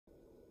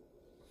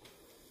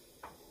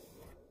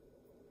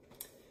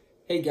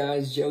Hey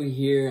guys, Joey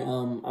here.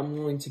 I'm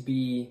going to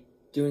be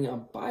doing a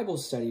Bible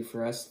study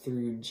for us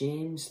through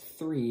James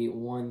 3,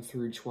 1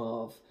 through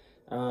 12.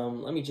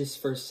 Let me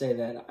just first say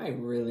that I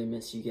really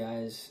miss you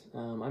guys.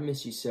 I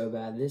miss you so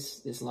bad.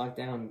 This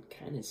lockdown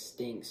kind of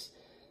stinks.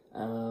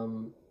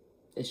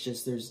 It's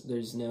just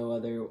there's no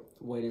other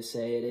way to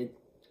say it.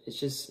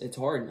 It's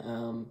hard.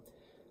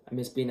 I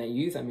miss being at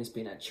youth. I miss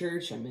being at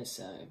church. I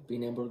miss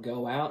being able to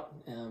go out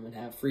and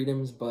have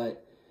freedoms.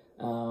 But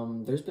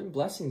there's been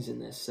blessings in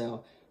this.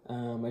 So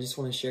I just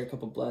want to share a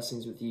couple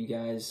blessings with you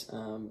guys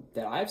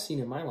that I've seen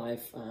in my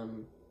life.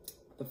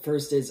 The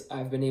first is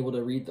I've been able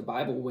to read the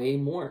Bible way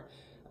more.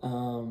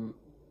 And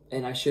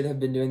I should have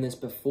been doing this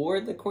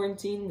before the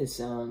quarantine. This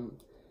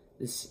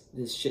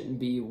shouldn't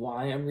be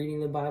why I'm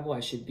reading the Bible. I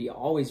should be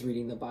always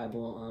reading the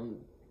Bible.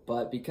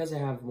 But because I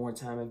have more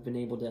time, I've been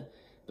able to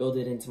build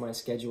it into my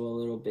schedule a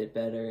little bit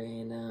better.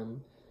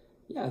 And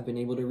yeah, I've been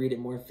able to read it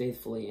more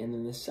faithfully. And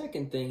then the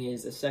second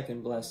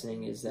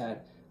blessing is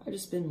that I've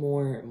just been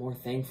more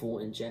thankful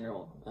in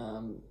general.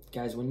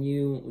 Guys, when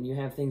you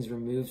have things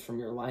removed from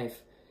your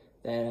life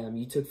that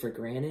you took for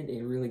granted,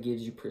 it really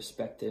gives you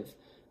perspective.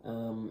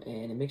 And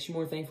it makes you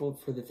more thankful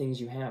for the things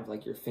you have,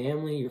 like your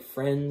family, your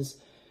friends,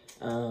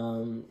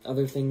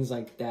 other things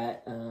like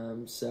that.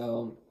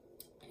 So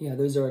yeah,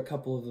 those are a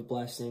couple of the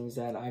blessings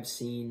that I've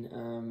seen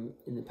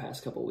in the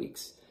past couple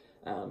weeks.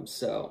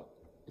 So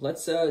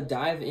let's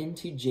dive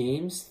into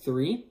James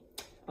 3.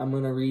 I'm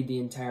going to read the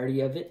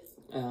entirety of it.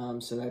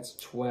 So that's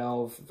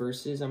 12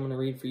 verses I'm going to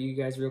read for you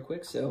guys real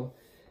quick. So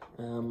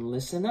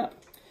listen up.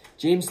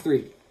 James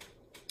 3,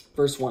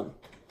 verse 1.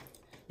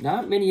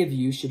 Not many of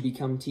you should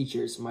become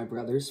teachers, my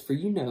brothers, for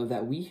you know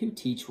that we who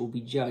teach will be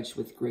judged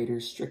with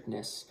greater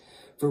strictness.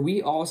 For we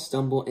all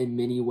stumble in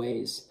many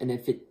ways, and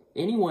if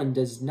anyone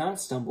does not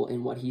stumble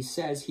in what he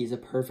says, he is a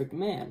perfect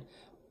man,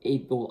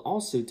 able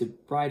also to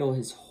bridle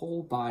his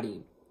whole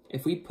body.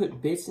 If we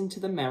put bits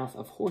into the mouth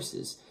of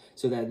horses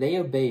so that they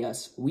obey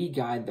us, we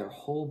guide their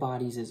whole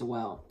bodies as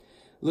well.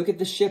 Look at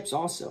the ships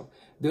also.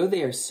 Though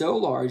they are so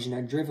large and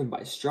are driven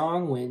by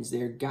strong winds,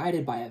 they are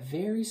guided by a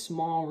very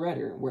small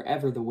rudder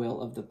wherever the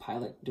will of the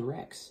pilot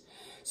directs.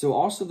 So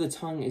also the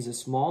tongue is a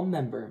small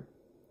member,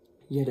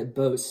 yet it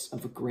boasts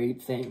of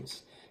great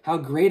things. How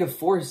great a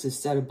forest is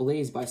set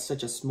ablaze by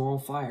such a small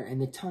fire,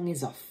 and the tongue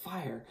is a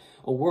fire,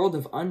 a world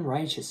of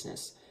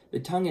unrighteousness. The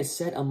tongue is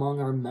set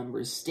among our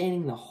members,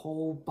 staining the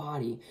whole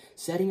body,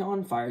 setting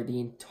on fire the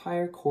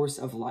entire course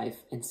of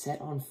life, and set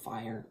on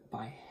fire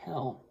by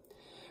hell.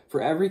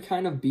 For every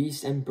kind of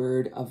beast and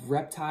bird, of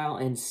reptile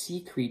and sea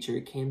creature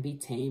can be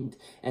tamed,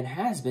 and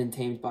has been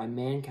tamed by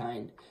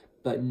mankind,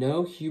 but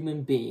no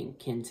human being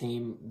can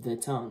tame the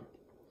tongue.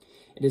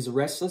 It is a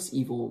restless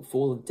evil,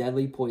 full of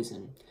deadly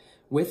poison.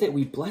 With it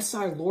we bless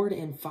our Lord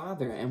and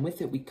Father, and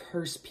with it we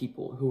curse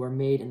people who are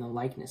made in the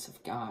likeness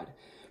of God.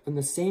 From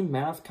the same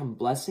mouth come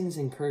blessings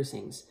and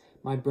cursings.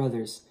 My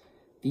brothers,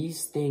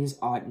 these things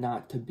ought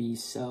not to be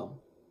so.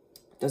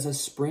 Does a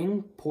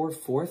spring pour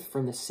forth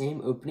from the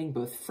same opening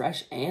both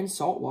fresh and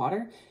salt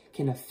water?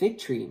 Can a fig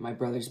tree, my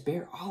brothers,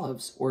 bear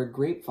olives, or a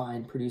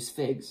grapevine produce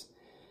figs?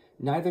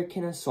 Neither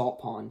can a salt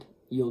pond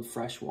yield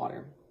fresh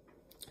water.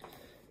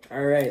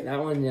 All right,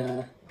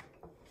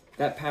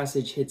 that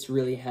passage hits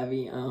really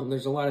heavy.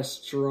 There's a lot of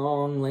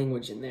strong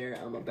language in there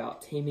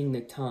about taming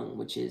the tongue,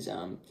 which is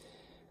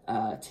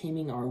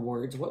taming our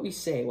words, what we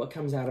say, what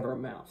comes out of our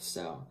mouth.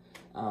 So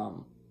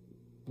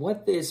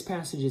what this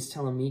passage is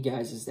telling me,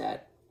 guys, is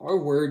that our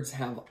words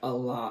have a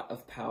lot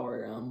of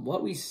power.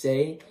 What we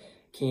say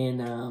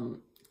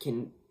can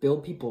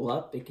build people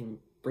up. It can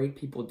break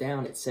people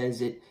down. It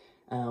says it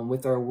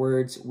with our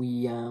words,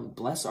 we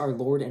bless our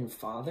Lord and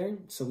Father.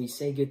 So we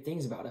say good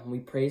things about him. We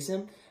praise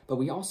him, but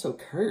we also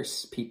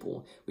curse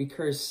people. We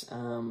curse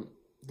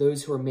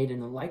those who are made in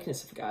the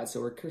likeness of God.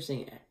 So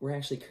we're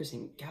actually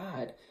cursing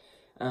God.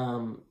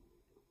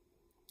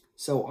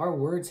 So our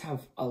words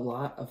have a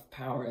lot of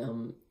power.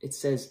 It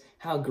says,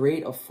 how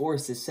great a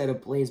forest is set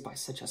ablaze by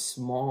such a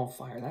small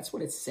fire. That's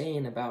what it's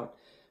saying about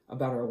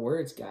our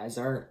words, guys.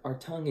 Our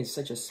tongue is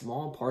such a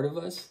small part of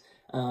us,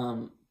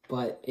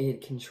 but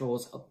it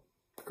controls a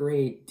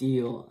great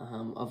deal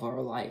of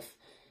our life.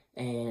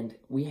 And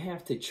we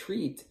have to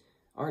treat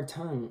our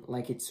tongue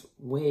like it's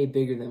way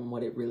bigger than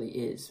what it really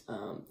is.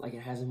 Like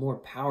it has more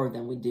power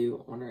than we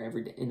do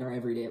in our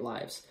everyday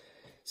lives.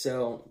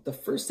 So the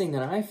first thing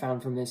that I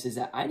found from this is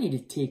that I need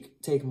to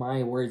take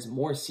my words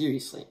more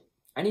seriously.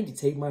 I need to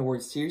take my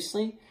words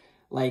seriously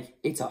like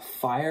it's a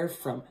fire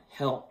from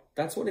hell.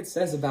 That's what it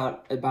says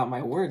about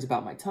my words,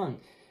 about my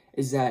tongue,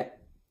 is that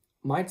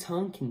my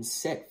tongue can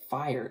set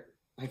fire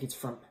like it's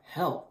from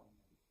hell.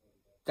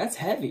 That's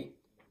heavy.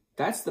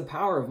 That's the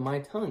power of my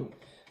tongue.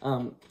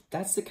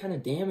 That's the kind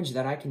of damage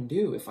that I can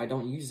do if I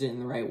don't use it in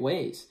the right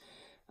ways.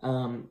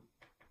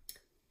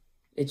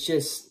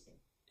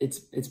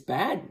 It's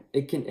bad.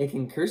 It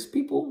can curse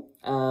people.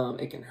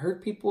 It can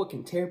hurt people. It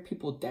can tear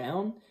people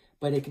down,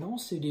 but it can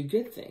also do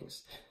good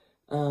things.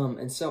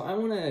 And so I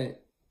want to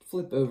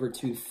flip over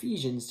to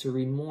Ephesians to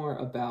read more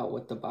about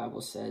what the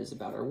Bible says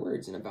about our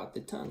words and about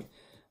the tongue.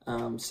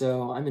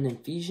 So I'm in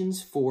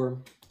Ephesians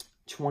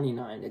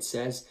 4:29. It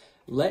says,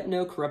 "Let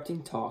no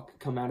corrupting talk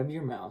come out of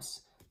your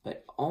mouths,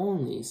 but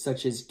only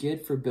such as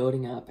good for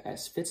building up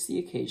as fits the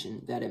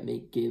occasion, that it may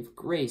give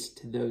grace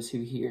to those who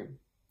hear."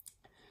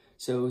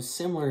 So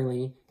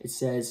similarly, it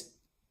says,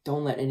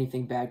 don't let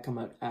anything bad come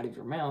out of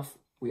your mouth.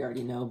 We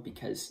already know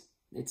because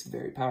it's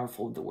very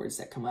powerful, the words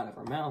that come out of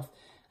our mouth.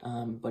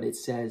 But it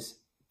says,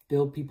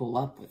 build people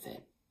up with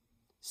it.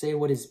 Say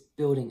what is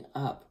building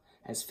up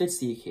as fits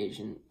the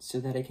occasion,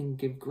 so that it can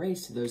give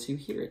grace to those who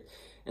hear it.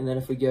 And then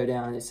if we go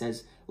down, it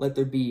says, let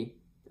there be,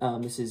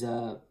 this is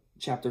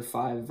chapter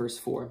 5, verse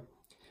 4.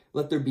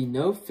 Let there be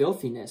no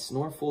filthiness,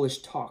 nor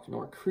foolish talk,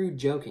 nor crude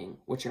joking,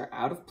 which are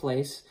out of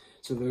place.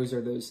 So those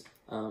are those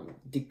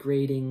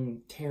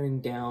degrading,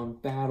 tearing down,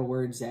 bad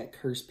words that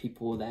curse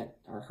people, that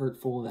are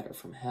hurtful, that are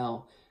from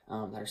hell,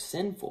 that are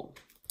sinful.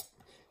 It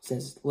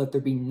says, let there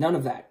be none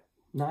of that.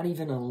 Not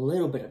even a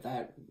little bit of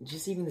that.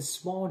 Just even the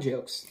small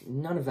jokes.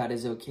 None of that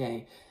is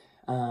okay.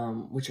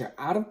 Which are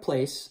out of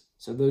place.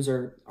 So those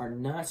are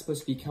not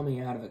supposed to be coming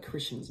out of a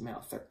Christian's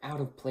mouth. They're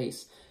out of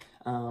place.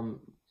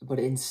 But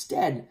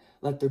instead,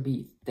 let there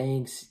be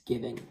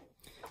thanksgiving.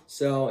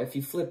 So if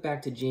you flip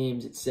back to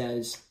James, it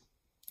says,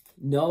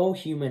 no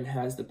human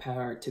has the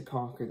power to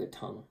conquer the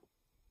tongue.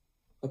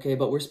 Okay,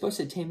 but we're supposed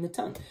to tame the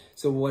tongue.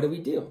 So what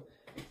do?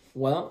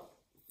 Well,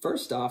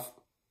 first off,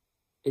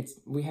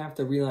 we have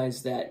to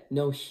realize that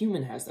no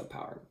human has the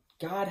power.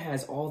 God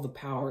has all the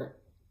power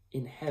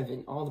in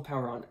heaven, all the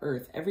power on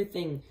earth,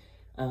 everything.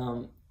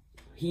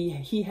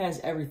 He has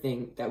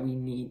everything that we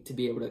need to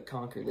be able to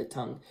conquer the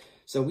tongue.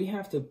 So we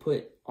have to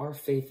put our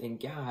faith in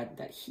God,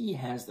 that he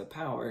has the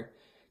power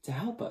to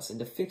help us and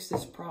to fix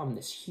this problem,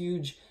 this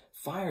huge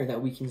fire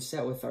that we can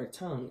set with our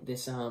tongue,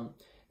 this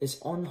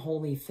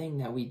unholy thing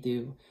that we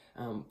do.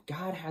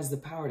 God has the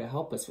power to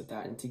help us with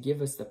that and to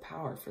give us the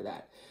power for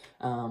that.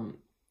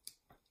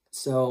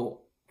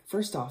 So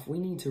first off, we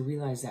need to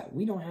realize that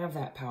we don't have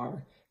that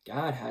power.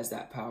 God has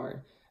that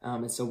power.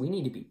 And so we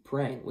need to be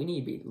praying. We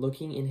need to be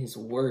looking in his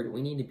word.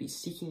 We need to be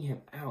seeking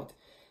him out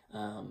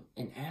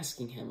and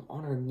asking him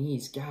on our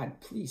knees,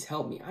 God, please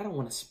help me. I don't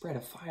want to spread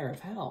a fire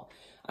of hell.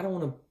 I don't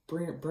want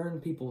to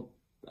burn people,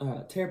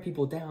 tear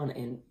people down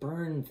and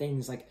burn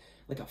things like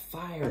a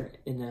fire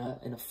in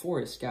a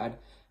forest, God.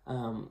 I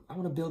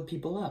want to build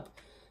people up.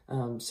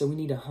 So we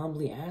need to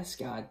humbly ask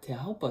God to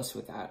help us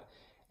with that.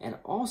 And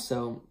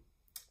also,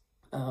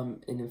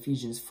 in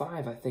Ephesians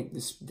 5, I think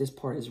this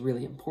part is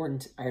really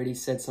important. I already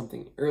said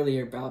something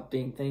earlier about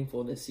being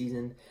thankful this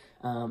season.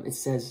 It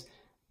says,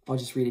 I'll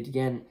just read it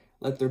again.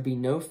 Let there be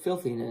no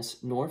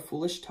filthiness, nor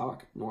foolish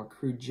talk, nor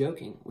crude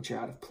joking, which are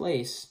out of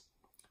place,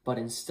 but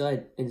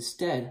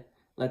instead,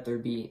 let there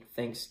be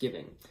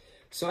thanksgiving.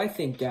 So I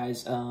think,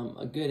 guys,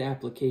 a good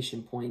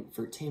application point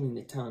for taming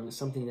the tongue is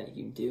something that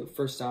you do.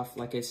 First off,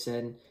 like I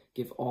said,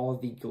 give all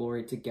the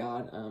glory to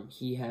God.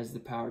 He has the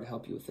power to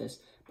help you with this.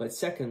 But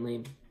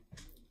secondly,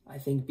 I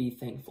think be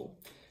thankful.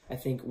 I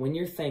think when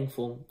you're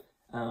thankful,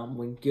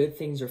 when good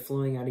things are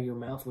flowing out of your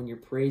mouth, when you're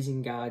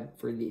praising God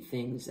for the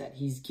things that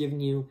he's given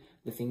you,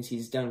 the things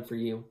he's done for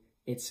you,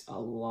 it's a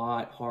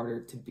lot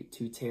harder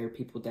to tear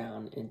people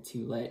down and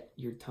to let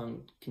your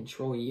tongue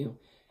control you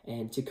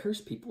and to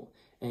curse people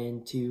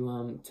and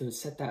to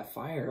set that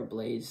fire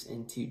ablaze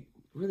and to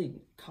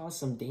really cause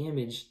some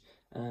damage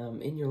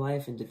in your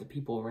life and to the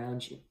people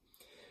around you.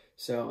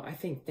 So I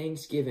think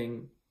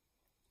Thanksgiving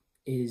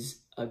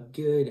is a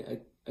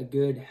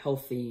good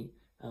healthy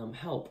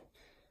help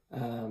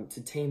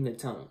to tame the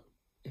tongue.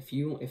 If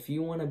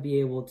you want to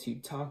be able to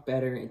talk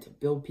better and to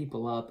build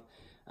people up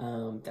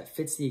that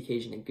fits the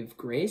occasion and give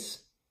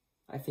grace,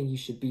 I think you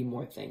should be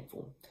more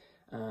thankful.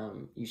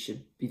 You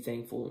should be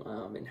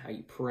thankful in how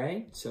you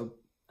pray. So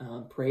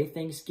pray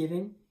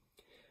thanksgiving,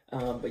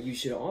 but you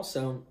should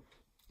also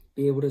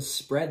be able to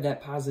spread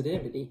that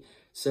positivity.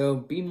 So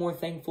be more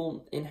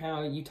thankful in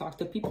how you talk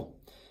to people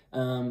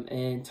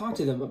and talk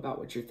to them about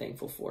what you're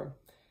thankful for.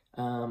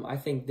 I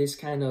think this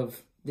kind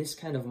of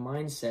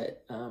mindset,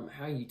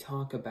 how you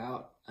talk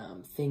about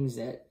things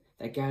that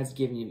God's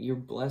given you, your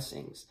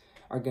blessings,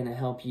 are going to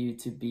help you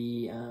to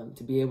be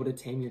able to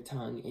tame your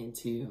tongue and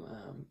to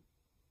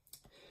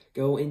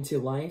go into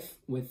life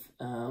with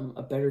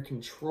a better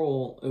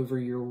control over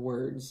your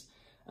words.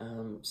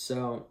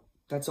 So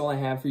that's all I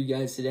have for you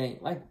guys today.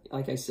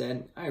 Like I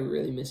said, I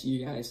really miss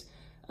you guys.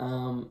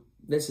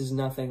 This is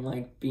nothing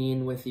like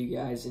being with you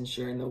guys and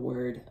sharing the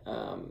word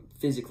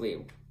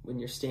physically when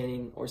you're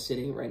standing or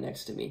sitting right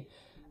next to me.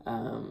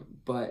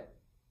 But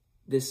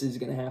this is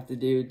going to have to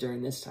do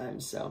during this time.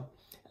 So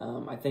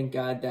I thank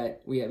God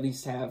that we at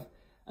least have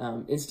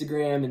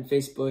Instagram and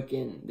Facebook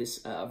and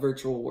this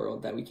virtual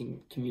world that we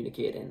can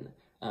communicate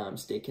and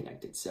stay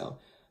connected. So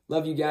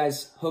love you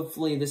guys.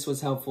 Hopefully this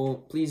was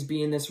helpful. Please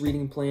be in this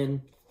reading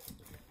plan.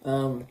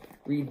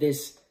 Read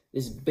this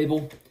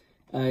Bible.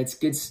 It's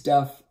good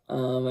stuff. I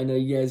know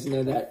you guys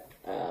know that,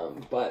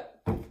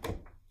 but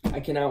I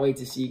cannot wait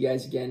to see you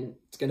guys again.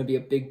 It's going to be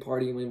a big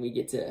party when we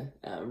get to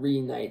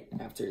reunite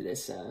after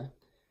this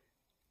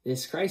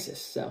crisis.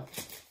 So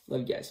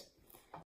love you guys.